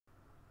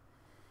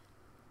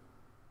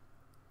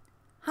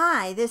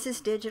Hi, this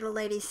is Digital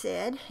Lady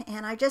Sid,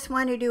 and I just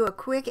want to do a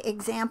quick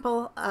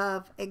example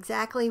of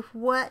exactly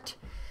what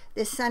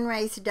this sun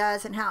rays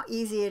does and how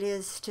easy it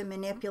is to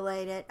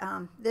manipulate it.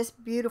 This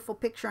beautiful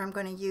picture I'm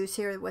going to use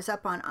here was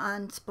up on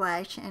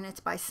Unsplash, and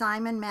it's by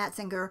Simon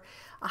Matzinger.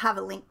 I'll have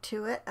a link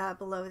to it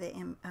below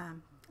the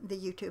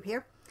YouTube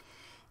here.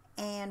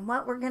 And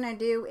what we're going to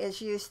do is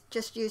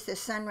just use the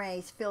sun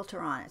rays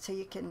filter on it so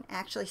you can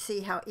actually see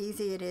how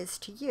easy it is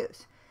to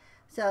use.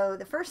 So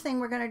the first thing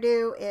we're going to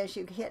do is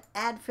you hit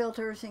add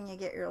filters and you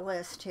get your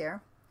list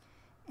here.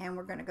 And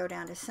we're going to go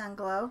down to sun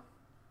glow.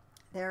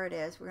 There it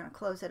is. We're going to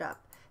close it up.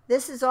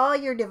 This is all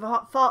your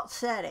default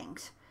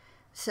settings.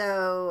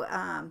 So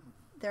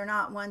they're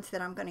not ones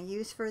that I'm going to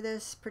use for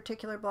this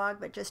particular blog,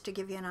 but just to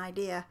give you an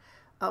idea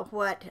of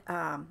what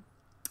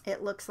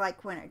it looks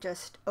like when it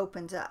just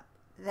opens up.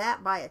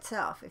 That by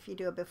itself, if you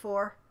do a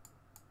before,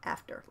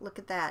 after, look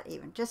at that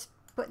even. Just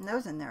putting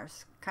those in there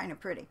is kind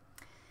of pretty.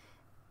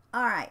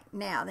 Alright,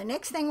 now the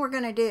next thing we're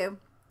going to do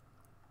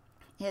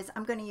is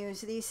I'm going to use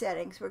these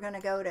settings. We're going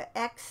to go to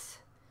X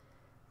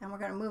and we're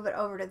going to move it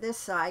over to this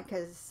side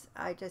because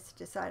I just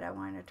decided I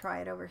wanted to try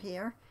it over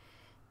here.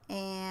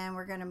 And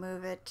we're going to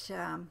move it,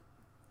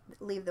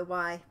 leave the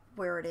Y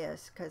where it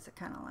is because I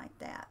kind of like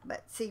that.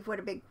 But see what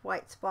a big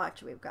white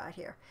splotch we've got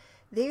here.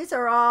 These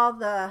are all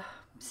the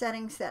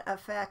settings that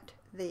affect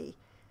the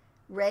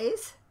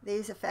rays.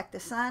 These affect the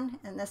sun,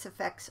 and this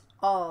affects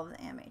all of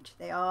the image.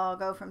 They all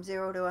go from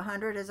 0 to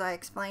 100 as I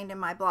explained in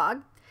my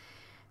blog.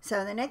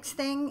 So the next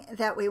thing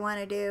that we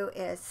want to do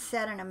is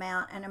set an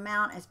amount. An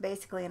amount is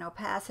basically an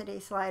opacity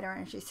slider,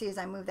 and as you see as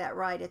I move that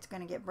right, it's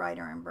going to get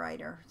brighter and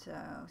brighter. So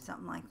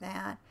something like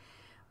that.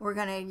 We're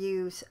going to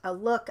use a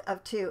look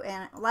of 2,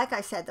 and like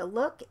I said, the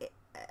look,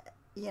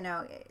 you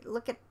know,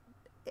 look at,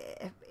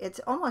 it's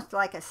almost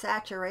like a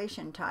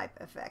saturation type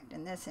effect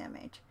in this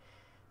image.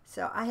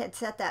 So I had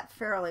set that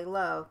fairly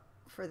low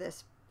for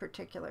this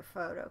particular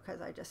photo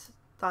because I just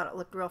thought it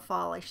looked real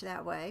fallish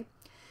that way.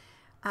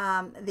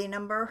 The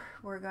number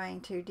we're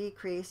going to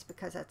decrease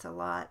because that's a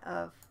lot.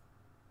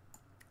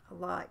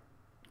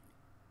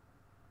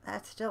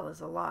 That still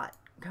is a lot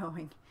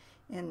going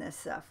in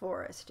this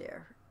forest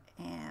here.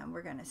 And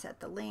we're going to set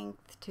the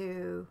length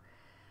to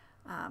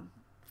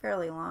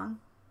fairly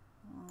long.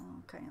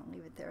 Okay, I'll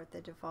leave it there at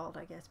the default,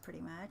 I guess, pretty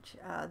much.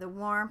 The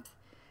warmth,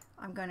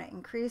 I'm going to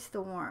increase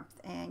the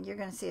warmth, and you're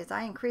going to see as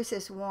I increase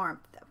this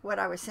warmth, what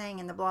I was saying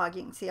in the blog,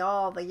 you can see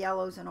all the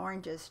yellows and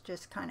oranges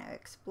just kind of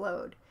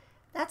explode.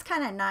 That's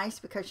kind of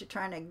nice because you're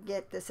trying to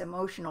get this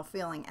emotional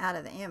feeling out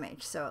of the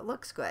image, so it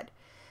looks good.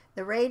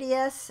 The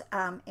radius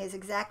is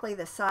exactly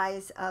the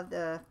size of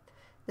the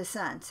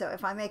sun, so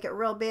if I make it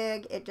real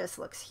big, it just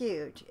looks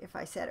huge. If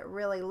I set it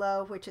really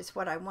low, which is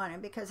what I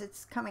wanted, because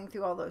it's coming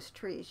through all those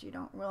trees, you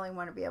don't really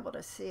want to be able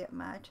to see it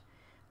much.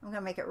 I'm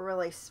going to make it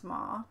really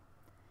small.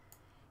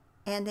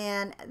 And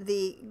then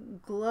the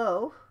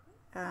glow,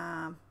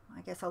 I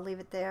guess I'll leave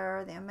it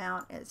there. The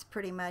amount is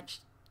pretty much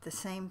the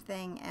same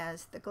thing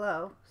as the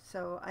glow,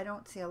 so I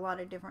don't see a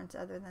lot of difference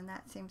other than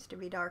that seems to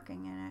be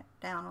darkening it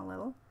down a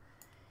little.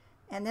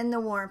 And then the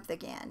warmth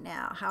again.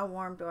 Now, how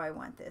warm do I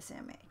want this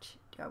image?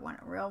 Do I want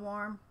it real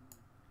warm?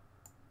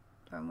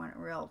 Do I want it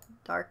real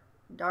dark?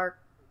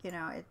 You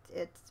know,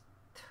 it's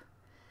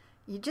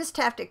you just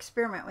have to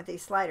experiment with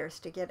these sliders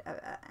to get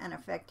an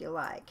effect you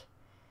like.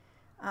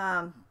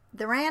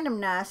 The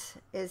randomness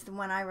is the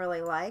one I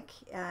really like.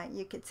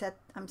 You could set,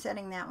 I'm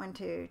setting that one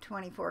to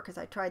 24 because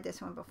I tried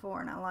this one before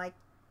and I like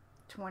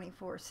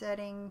 24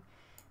 setting,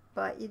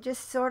 but you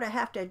just sort of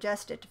have to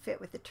adjust it to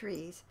fit with the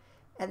trees.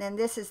 And then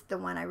this is the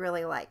one I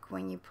really like.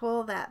 When you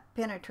pull that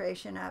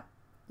penetration up,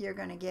 you're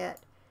going to get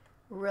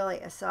really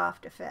a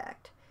soft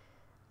effect.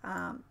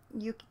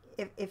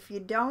 If you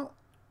don't,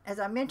 as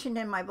I mentioned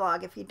in my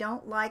blog, if you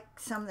don't like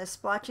some of the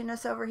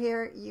splotchiness over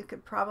here, you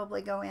could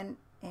probably go in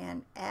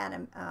and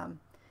add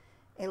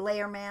a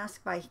layer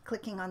mask. By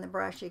clicking on the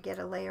brush, you get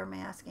a layer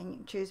mask, and you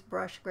can choose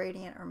brush,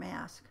 gradient, or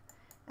mask.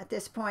 At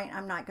this point,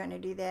 I'm not going to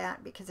do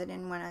that because I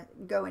didn't want to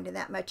go into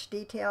that much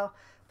detail,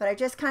 but I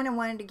just kind of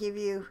wanted to give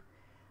you,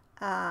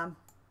 let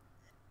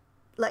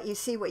you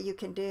see what you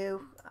can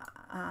do.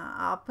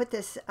 I'll put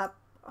this up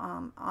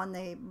on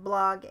the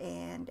blog,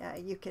 and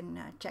you can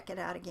check it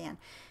out again.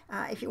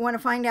 If you want to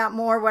find out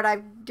more what I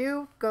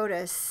do, go to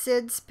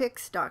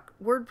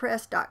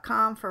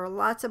sidspics.wordpress.com for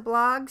lots of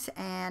blogs,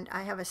 and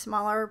I have a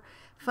smaller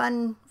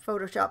fun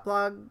Photoshop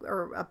blog,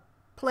 or a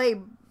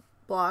play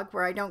blog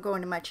where I don't go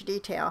into much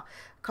detail,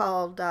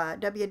 called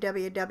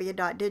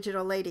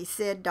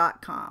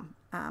www.digitalladysyd.com.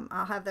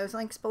 I'll have those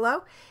links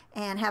below,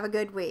 and have a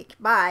good week.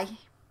 Bye.